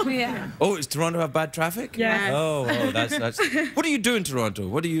Toronto. Yeah. Oh, does Toronto have bad traffic? Yes. Oh, that's... What do you do in Toronto?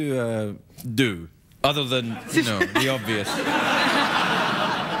 What do you do? Other than, you know, the obvious.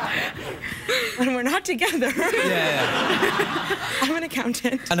 When we're not together. Yeah. I'm an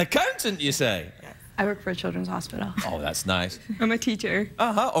accountant. An accountant, you say? Yes. I work for a children's hospital. Oh, that's nice. I'm a teacher.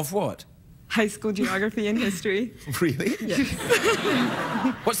 Uh-huh, of what? High school geography and history. Really? Yes.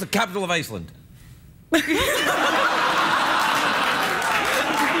 What's the capital of Iceland?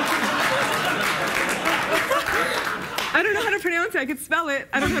 I don't know how to pronounce it. I could spell it.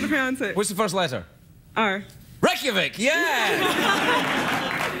 I don't know how to pronounce it. What's the first letter? R. Reykjavik, yeah!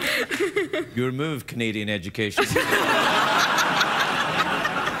 You remove Canadian education.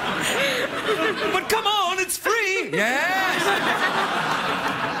 But come on, it's free! Yes!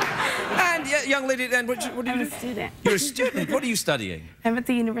 And young lady then? What do you do? I'm a student. You're a student. What are you studying? I'm at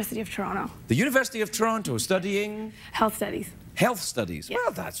the University of Toronto. The University of Toronto, studying? Health studies. Health studies. Yeah.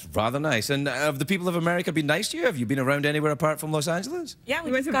 Well, that's rather nice. And have the people of America been nice to you? Have you been around anywhere apart from Los Angeles? Yeah,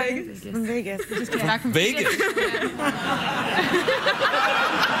 we went to Vegas. From Vegas. We just came back from Vegas?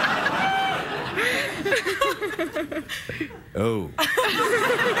 Oh.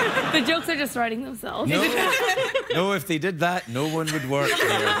 The jokes are just writing themselves. No, if they did that, no one would work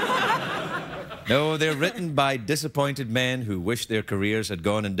there. No, they're written by disappointed men who wish their careers had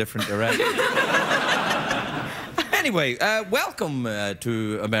gone in different directions. Anyway, welcome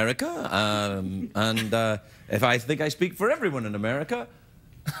to America. And if I think I speak for everyone in America...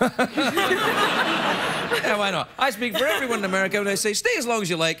 Yeah, why not? I speak for everyone in America when I say, stay as long as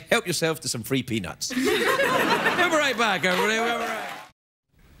you like, help yourself to some free peanuts. We'll be right back, everybody. We'll be right.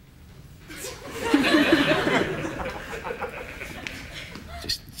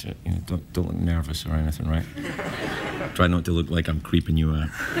 Just you know, don't look nervous or anything, right? Try not to look like I'm creeping you out.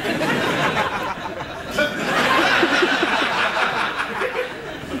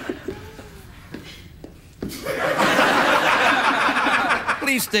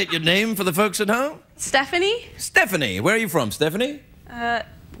 Please state your name for the folks at home. Stephanie. Stephanie. Where are you from, Stephanie?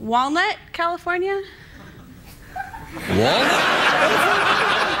 Walnut, California. Walnut?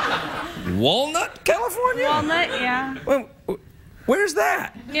 Walnut, California? Walnut, yeah. Well, where's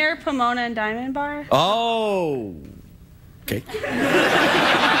that? Near Pomona and Diamond Bar. Oh. Okay.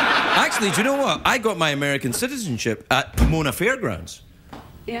 Actually, do you know what? I got my American citizenship at Pomona Fairgrounds.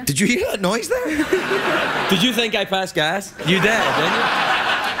 Yeah. Did you hear that noise there? Did you think I passed gas? You did, didn't you?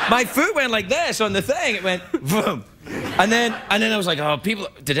 My foot went like this on the thing. It went boom. And then I was like, oh, people,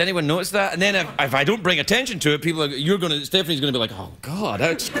 did anyone notice that? And then if I don't bring attention to it, people are, Stephanie's gonna be like, oh God,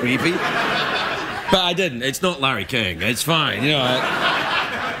 that's creepy. But I didn't. It's not Larry King. It's fine, you know.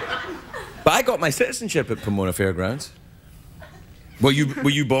 But I got my citizenship at Pomona Fairgrounds. Were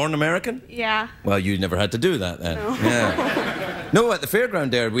you born American? Yeah. Well, you never had to do that then. No. Yeah. No, at the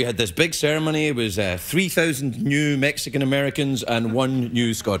fairground there, we had this big ceremony. It was 3,000 new Mexican Americans and 1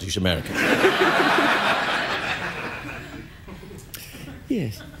 new Scottish American.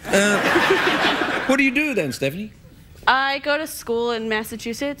 Yes. What do you do then, Stephanie? I go to school in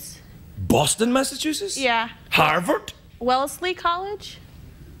Massachusetts. Boston, Massachusetts? Yeah. Harvard? Wellesley College.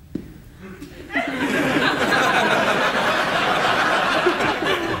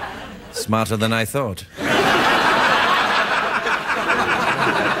 Smarter than I thought.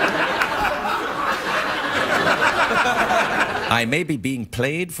 I may be being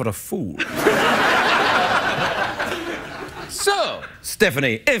played for a fool. So,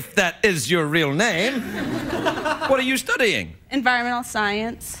 Stephanie, if that is your real name, what are you studying? Environmental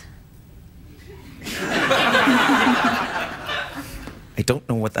science. I don't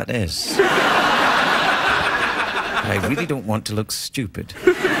know what that is. I really don't want to look stupid.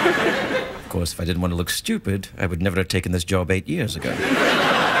 Of course, if I didn't want to look stupid, I would never have taken this job 8 years ago.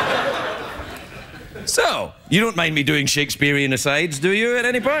 So, you don't mind me doing Shakespearean asides, do you, at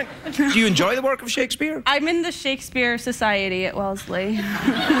any point? Do you enjoy the work of Shakespeare? I'm in the Shakespeare Society at Wellesley.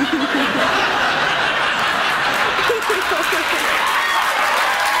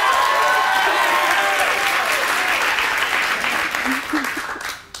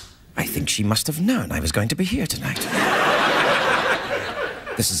 I think she must have known I was going to be here tonight.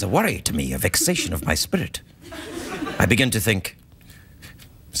 This is a worry to me, a vexation of my spirit. I begin to think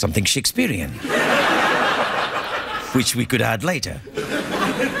something Shakespearean, which we could add later.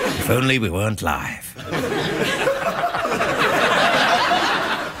 If only we weren't live.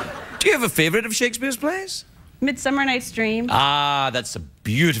 Do you have a favorite of Shakespeare's plays? Midsummer Night's Dream. Ah, that's a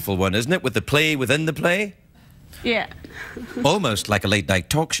beautiful one, isn't it? With the play within the play? Yeah. Almost like a late-night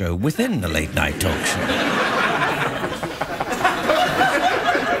talk show within a late-night talk show.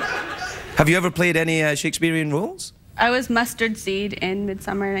 Have you ever played any Shakespearean roles? I was Mustard Seed in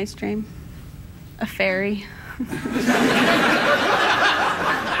Midsummer Night's Dream. A fairy.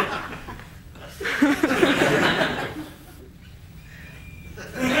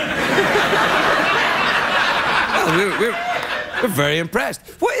 Well, we're very impressed.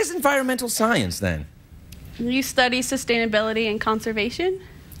 What is environmental science, then? You study sustainability and conservation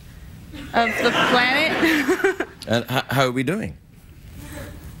of the planet. And how are we doing?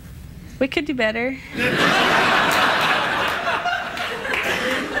 We could do better.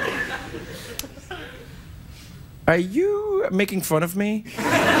 Are you making fun of me?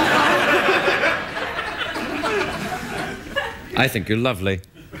 I think you're lovely.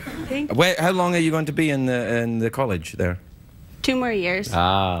 Thank you. Wait, how long are you going to be in the college there? 2 more years.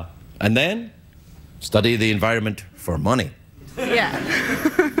 Ah, and then study the environment for money. Yeah.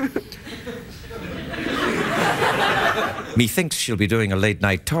 Methinks she'll be doing a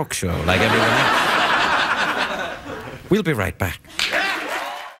late-night talk show like everyone else. We'll be right back.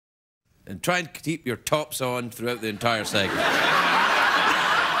 And try and keep your tops on throughout the entire segment.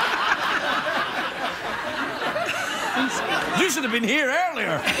 You should have been here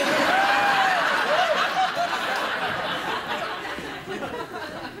earlier.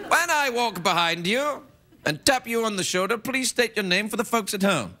 When I walk behind you and tap you on the shoulder, please state your name for the folks at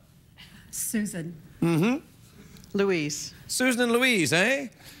home. Susan. Mm-hmm. Louise. Susan and Louise, eh?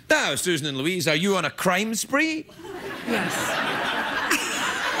 Now, Susan and Louise, are you on a crime spree? Yes.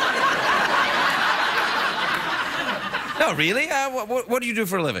 No, really? What do you do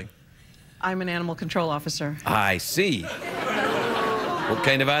for a living? I'm an animal control officer. I see. What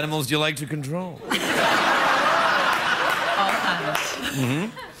kind of animals do you like to control? All kinds. Mm-hmm.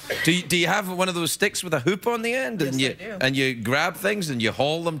 Do you have one of those sticks with a hoop on the end? Yes, And you, I do. And you grab things and you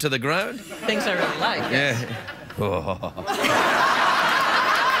haul them to the ground? Things I really like. Yes. Yeah. Oh.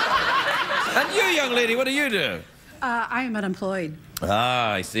 And you, young lady, what do you do? I am unemployed.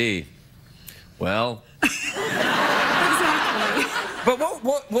 Ah, I see. Well... Exactly. But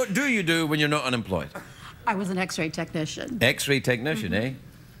what do you do when you're not unemployed? I was an X-ray technician. X-ray technician, eh?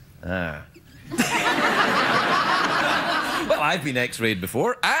 Ah. Well, I've been X-rayed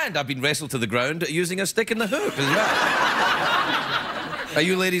before, and I've been wrestled to the ground using a stick in the hoop as well. Are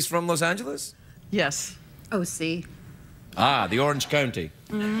you ladies from Los Angeles? Yes. OC. Ah, the Orange County.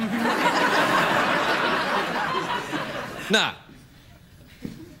 Now,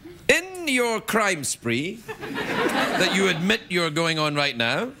 in your crime spree that you admit you're going on right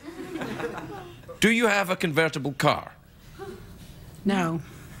now, do you have a convertible car? No.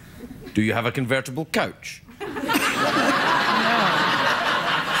 Do you have a convertible couch?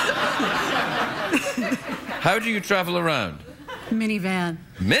 How do you travel around? Minivan.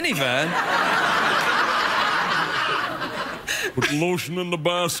 Minivan? Put lotion in the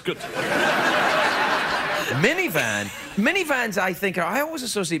basket. Minivan? Minivans, I think, I always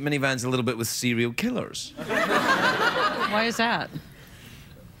associate minivans a little bit with serial killers. Why is that?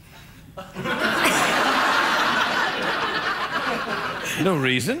 No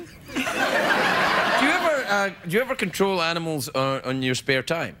reason. Do you ever control animals on your spare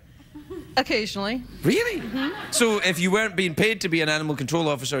time? Occasionally. Really? Mm-hmm. So if you weren't being paid to be an animal control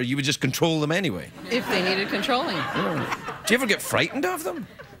officer, you would just control them anyway? If they needed controlling. Oh. Do you ever get frightened of them?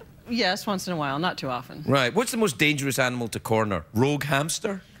 Yes, once in a while, not too often. Right. What's the most dangerous animal to corner? Rogue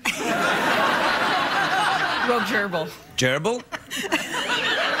hamster? Rogue gerbil. Gerbil?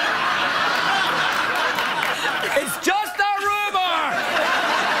 It's just a rumor!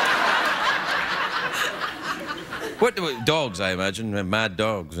 What dogs, I imagine, mad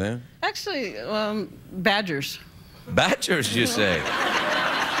dogs, eh? Actually, badgers. Badgers, you say?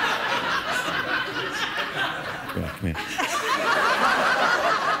 Come here.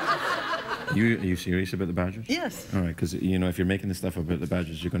 Are you serious about the badgers? Yes. All right, because, you know, if you're making this stuff about the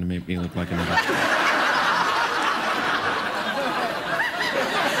badgers, you're going to make me look like another...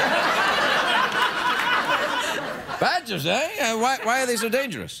 Badgers, eh? Why are they so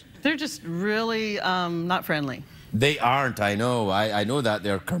dangerous? They're just really not friendly. They aren't, I know. I know that.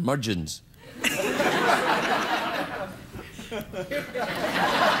 They're curmudgeons.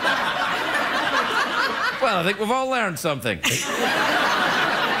 Well, I think we've all learned something.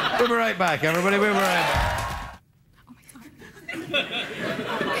 We'll be right back, everybody. We'll be right back. Oh, my God.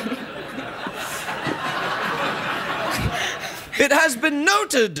 It has been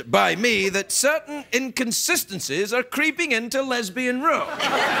noted by me that certain inconsistencies are creeping into Lesbian Row.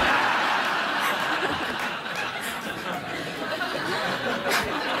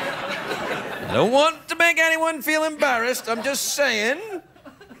 I don't want to make anyone feel embarrassed. I'm just saying.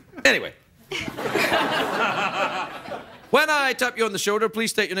 Anyway. When I tap you on the shoulder,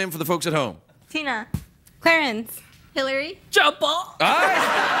 please state your name for the folks at home. Tina. Clarence. Hillary. Jump ball.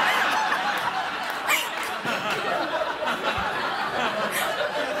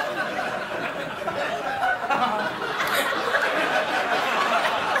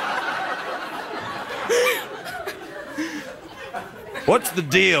 What's the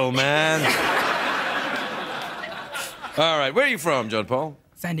deal, man? All right, where are you from, John Paul?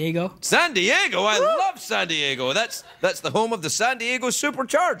 San Diego. San Diego? I love San Diego. That's the home of the San Diego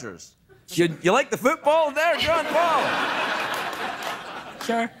Superchargers. You like the football there, John Paul?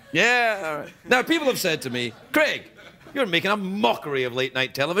 Sure. Yeah, all right. Now, people have said to me, Craig, you're making a mockery of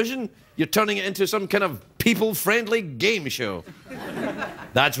late-night television. You're turning it into some kind of people-friendly game show.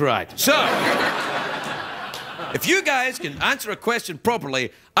 That's right. So, if you guys can answer a question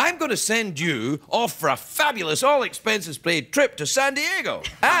properly, I'm going to send you off for a fabulous, all-expenses-paid trip to San Diego.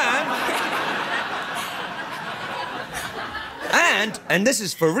 And And this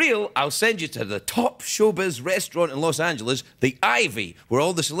is for real, I'll send you to the top showbiz restaurant in Los Angeles, the Ivy, where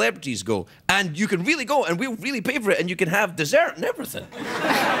all the celebrities go. And you can really go, and we'll really pay for it, and you can have dessert and everything.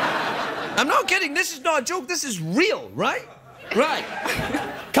 I'm not kidding, this is not a joke, this is real, right? Right.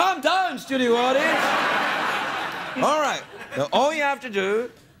 Calm down, studio audience. All right, now all you have to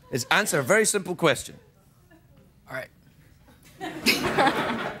do is answer a very simple question. All right.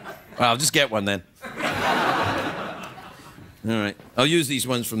 Well, I'll just get one then. All right. I'll use these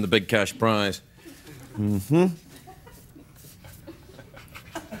ones from the big cash prize. Mm-hmm.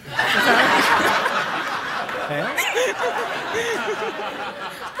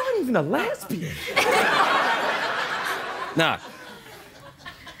 I'm not even a lesbian. Now,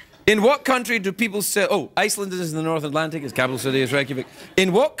 in what country do people Iceland is in the North Atlantic, its capital city is Reykjavik.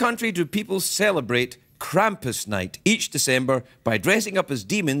 In what country do people celebrate Krampus night each December by dressing up as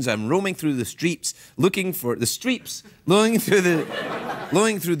demons and roaming through the streets looking for looking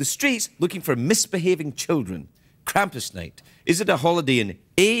for misbehaving children? Krampus night. Is it a holiday in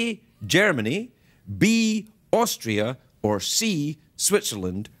A, Germany, B, Austria, or C,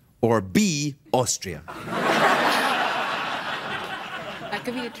 Switzerland, or B, Austria? That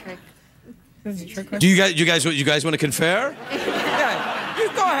could be a trick. That's a trick question. Do you guys want to confer? Yeah.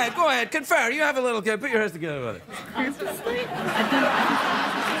 Go ahead, confer. You have a little, put your heads together about it.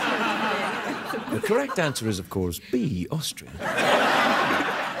 The correct answer is, of course, B, Austria.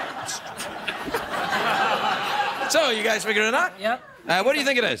 So, you guys figuring it out? Yep. What do you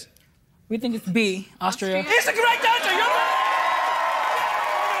think it is? We think it's B, Austria. It's the correct answer! You're right!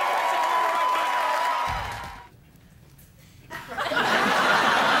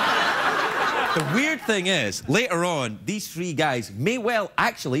 The weird thing is, later on, these three guys may well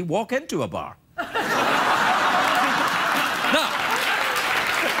actually walk into a bar. Now,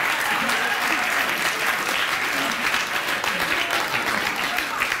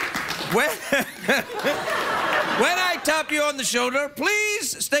 when I tap you on the shoulder,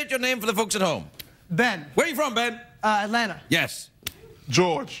 please state your name for the folks at home. Ben. Where are you from, Ben? Atlanta. Yes.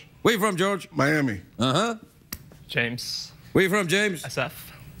 George. Where are you from, George? Miami. Uh-huh. James. Where are you from, James? SF.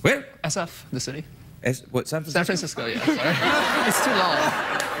 Where? SF, the city. What, San Francisco? San Francisco, yeah, sorry. It's too long.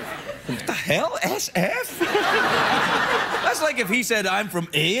 What the hell? SF? That's like if he said, I'm from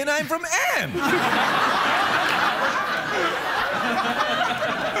A and I'm from M.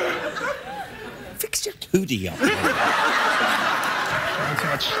 Fix your hoodie up. Too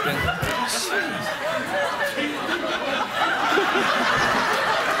much.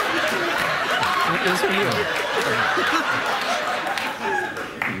 It was for you.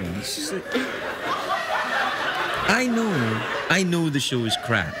 I know the show is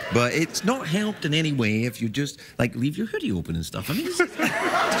crap, but it's not helped in any way if you just, like, leave your hoodie open and stuff. I mean, it's disrespectful.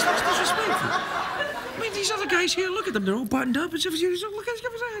 I mean, these other guys here, look at them, they're all buttoned up and stuff. Look at this.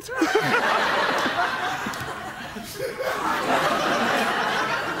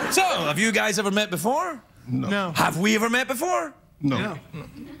 So, have you guys ever met before? No. Have we ever met before? No.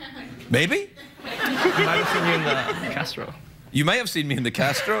 Maybe? You might have seen me in the Castro. You may have seen me in the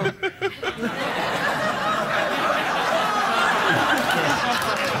Castro.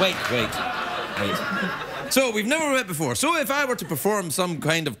 Wait. So, we've never met before. So, if I were to perform some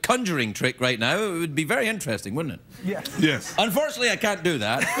kind of conjuring trick right now, it would be very interesting, wouldn't it? Yes. Yes. Unfortunately, I can't do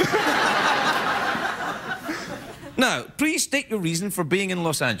that. Now, please state your reason for being in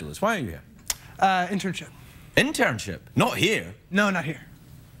Los Angeles. Why are you here? Internship. Internship? Not here? No, not here.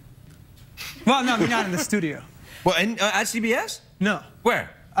 Well, no, not in the studio. What, at CBS? No. Where?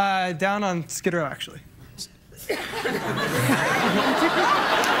 Down on Skid Row, actually.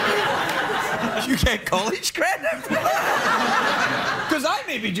 You get college credit? Because I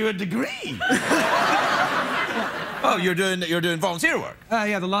maybe do a degree. Oh, you're doing volunteer work?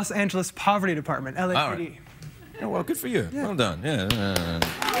 Yeah, the Los Angeles Poverty Department, LAPD. Right. Oh, well, good for you. Yeah. Well done. Yeah.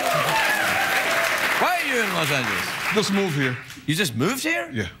 Why are you in Los Angeles? Just moved here. You just moved here?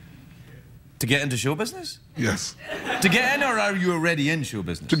 Yeah. To get into show business? Yes. To get in, or are you already in show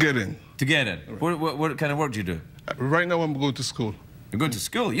business? To get in. To get in. What kind of work do you do? Right now, I'm going to school. You're going to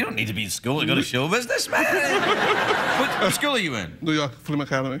school? You don't need to be in school to go to show business, man. What school are you in? New York Film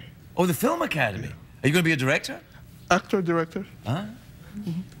Academy. Oh, the Film Academy. Are you going to be a director? Actor, director. Huh?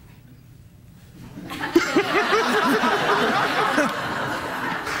 Mm-hmm.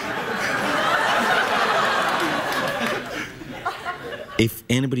 If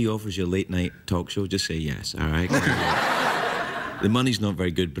anybody offers you a late night talk show, just say yes, all right? Okay. The money's not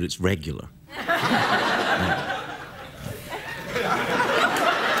very good, but it's regular.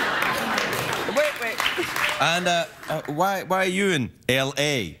 Wait. And why are you in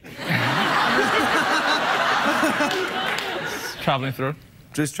L.A.? Traveling through.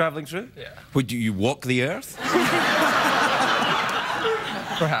 Just traveling through? Yeah. Would you walk the earth?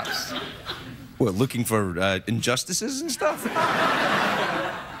 Perhaps. Well, looking for injustices and stuff?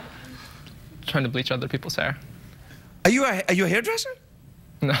 Trying to bleach other people's hair. Are you a hairdresser?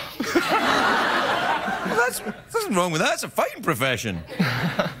 No. Well, there's nothing wrong with that. It's a fine profession.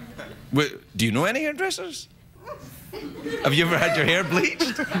 Wait, do you know any hairdressers? Have you ever had your hair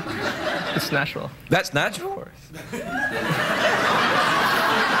bleached? It's natural. That's natural? Of course.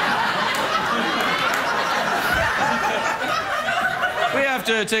 We have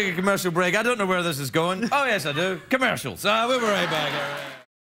to take a commercial break. I don't know where this is going. Oh, yes, I do. Commercials. We'll be right back.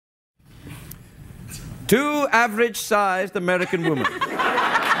 Two average-sized American women.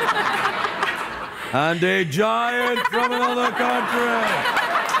 And a giant from another country.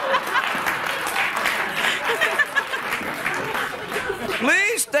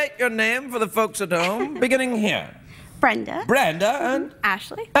 Please state your name for the folks at home, beginning here. Brenda. Brenda and?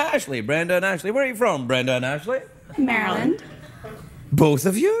 Ashley. Ashley. Brenda and Ashley. Where are you from, Brenda and Ashley? Maryland. Both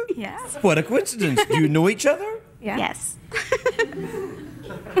of you? Yes. What a coincidence. Do you know each other? Yeah. Yes.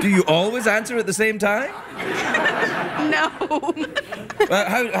 Do you always answer at the same time? No.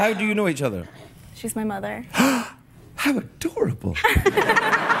 How do you know each other? She's my mother. How adorable.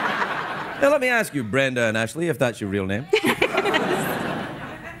 Now, let me ask you, Brenda and Ashley, if that's your real name.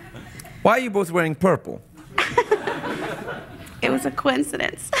 Why are you both wearing purple? It was a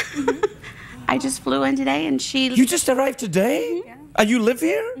coincidence. I just flew in today and she... You just arrived today? Yeah. And you live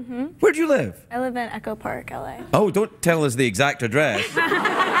here? Where do you live? I live in Echo Park, LA. Oh, don't tell us the exact address.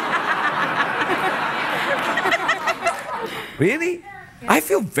 Really? I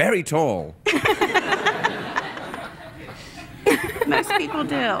feel very tall. Most people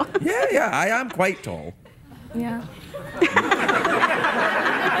do. Yeah, I am quite tall. Yeah.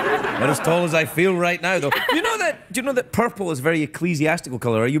 Not as tall as I feel right now, though. Do you know that purple is a very ecclesiastical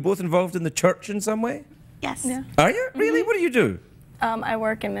colour? Are you both involved in the church in some way? Yes. Yeah. Are you? Really? What do you do? I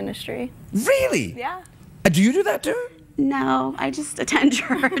work in ministry. Really? Yeah. Do you do that too? No, I just attend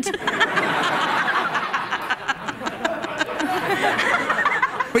church.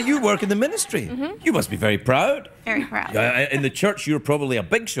 But you work in the ministry. You must be very proud. Very proud. In the church, you're probably a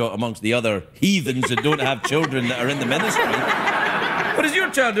big shot amongst the other heathens that don't have children that are in the ministry. What does your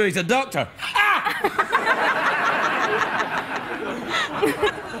child do? He's a doctor.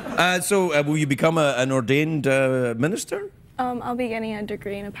 So, will you become an ordained minister? I'll be getting a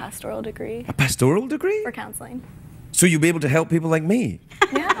degree in a pastoral degree. A pastoral degree? For counseling. So you'll be able to help people like me?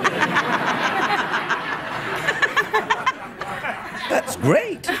 Yeah. That's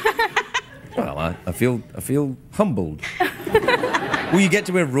great. Well, I feel humbled. Will you get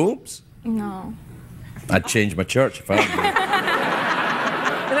to wear robes? No. I'd change my church if I was you.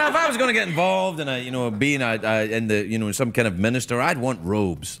 You know, if I was going to get involved in being in the some kind of minister, I'd want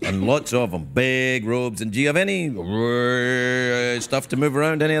robes and lots of them, big robes. And do you have any stuff to move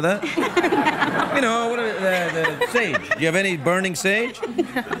around? Any of that? You know, what about the sage? Do you have any burning sage?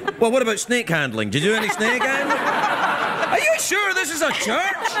 Well, what about snake handling? Did you do any snake handling? Are you sure this is a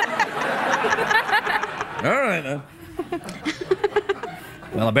church? All right, then.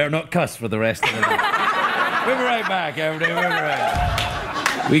 Well, I better not cuss for the rest of the night. We'll be right back, everybody. We'll be right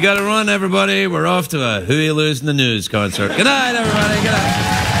back. We got to run, everybody. We're off to a Who You Lose in the News concert. Good night, everybody. Good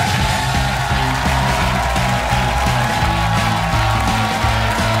night.